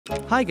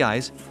Hi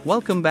guys,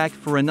 welcome back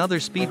for another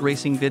speed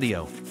racing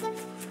video.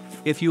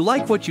 If you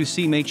like what you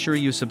see, make sure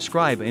you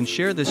subscribe and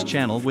share this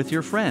channel with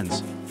your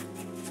friends.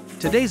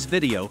 Today's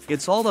video,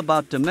 it's all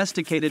about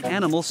domesticated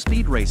animal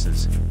speed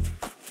races.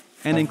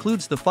 And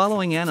includes the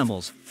following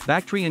animals: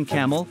 Bactrian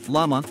camel,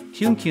 llama,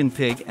 Kunekune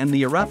pig and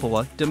the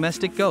Arapawa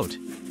domestic goat.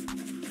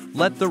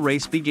 Let the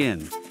race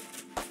begin.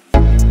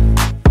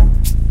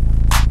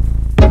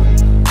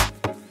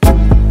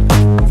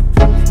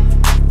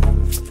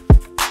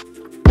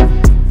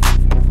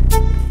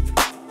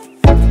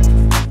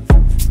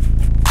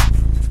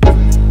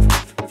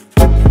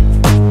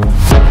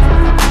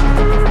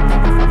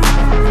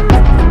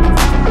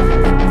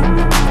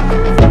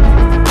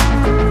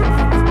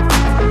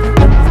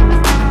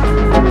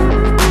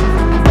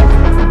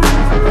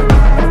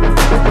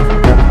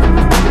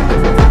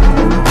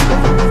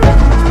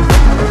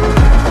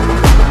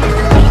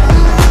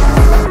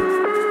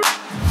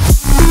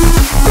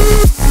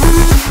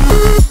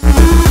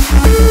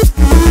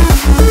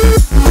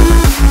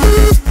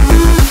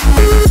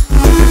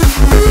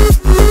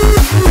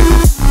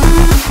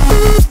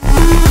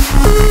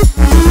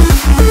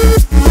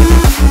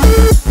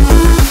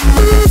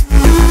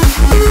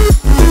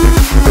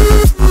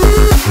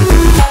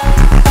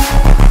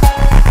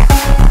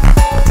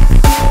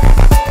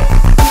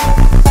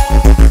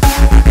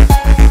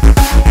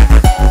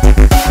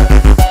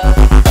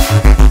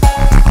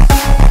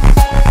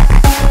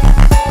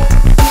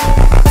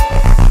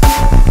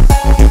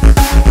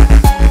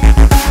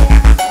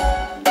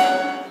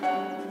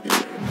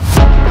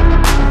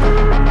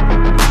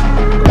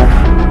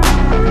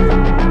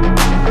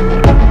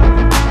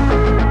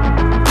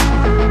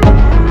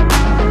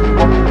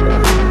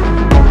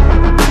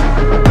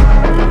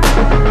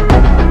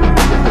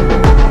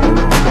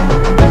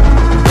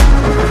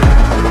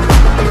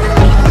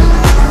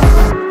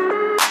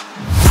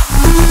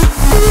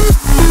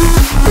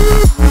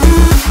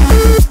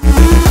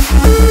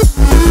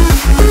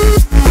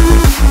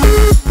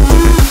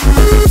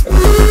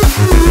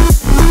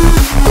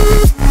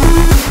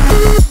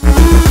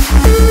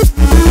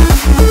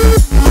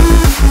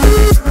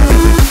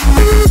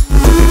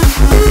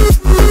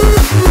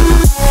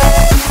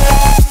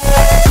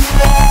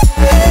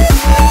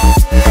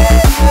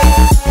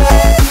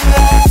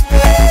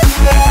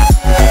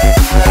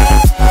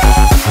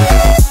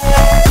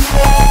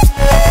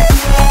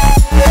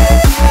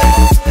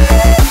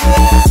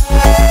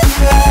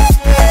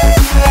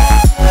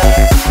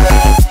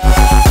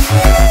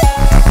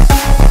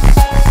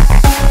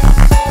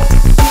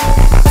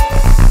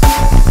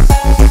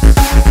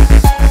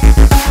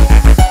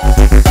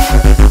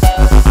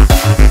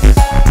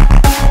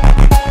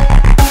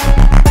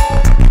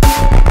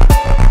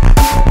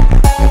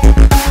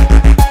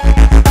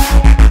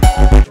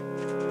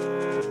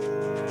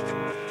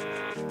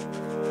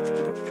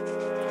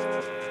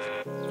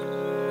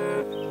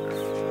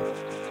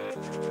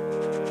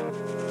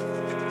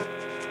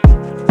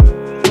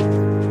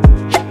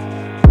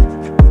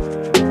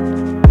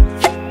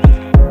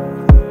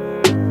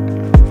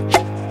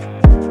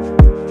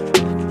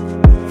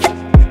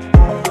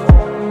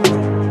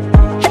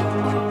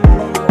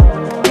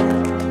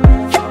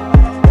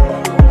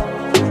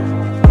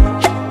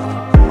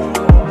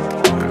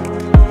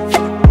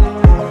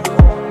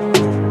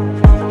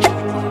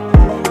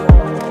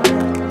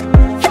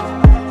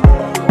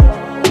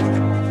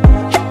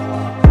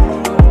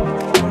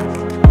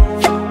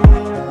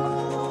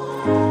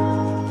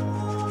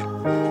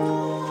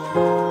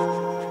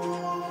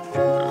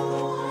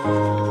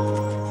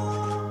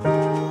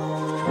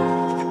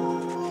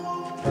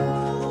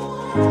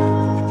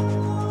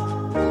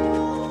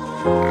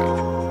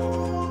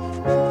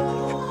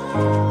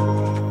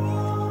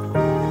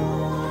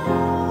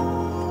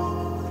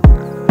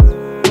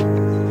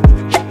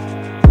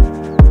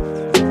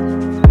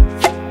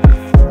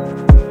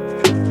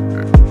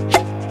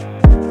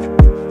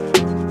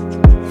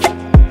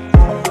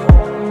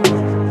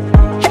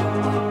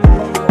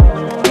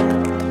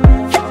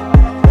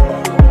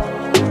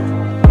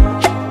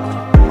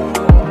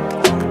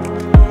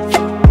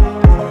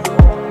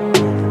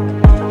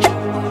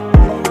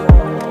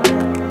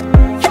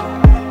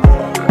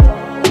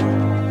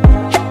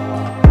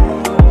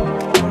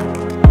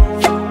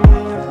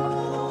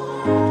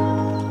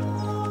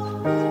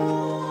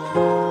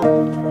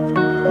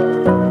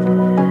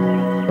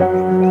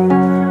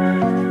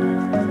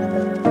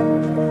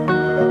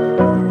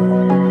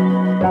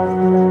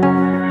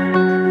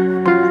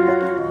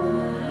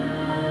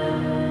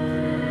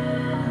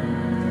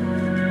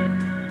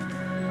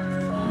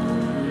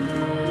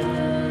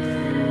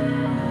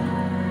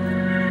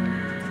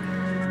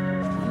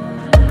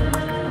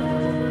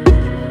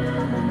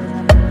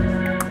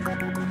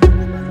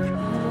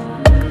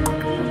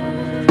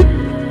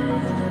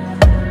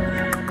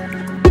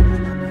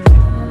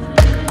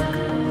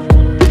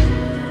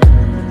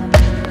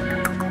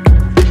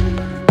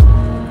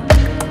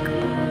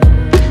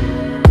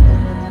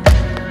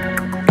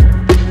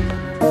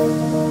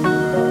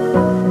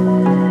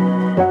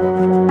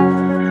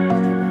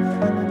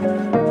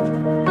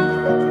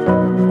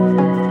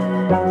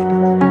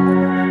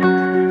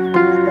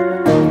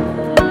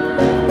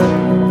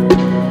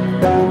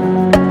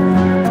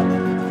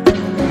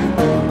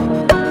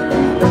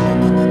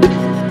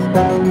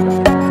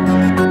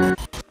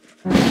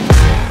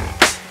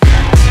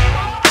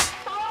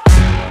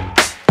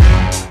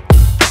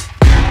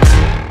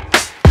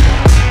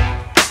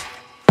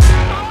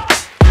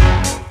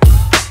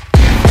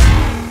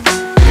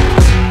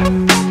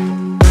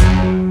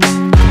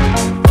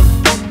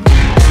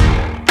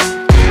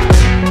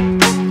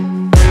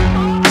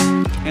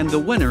 and the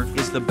winner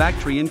is the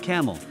Bactrian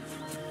camel.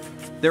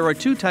 There are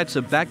two types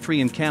of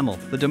Bactrian camel,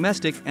 the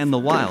domestic and the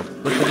wild,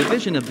 but the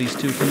division of these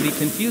two can be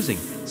confusing.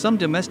 Some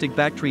domestic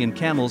Bactrian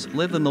camels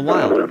live in the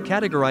wild,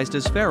 categorized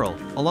as feral,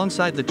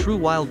 alongside the true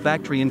wild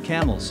Bactrian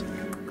camels.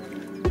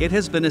 It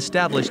has been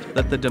established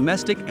that the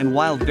domestic and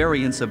wild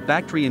variants of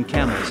Bactrian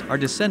camels are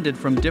descended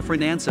from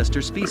different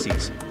ancestor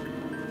species.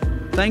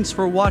 Thanks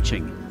for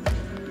watching.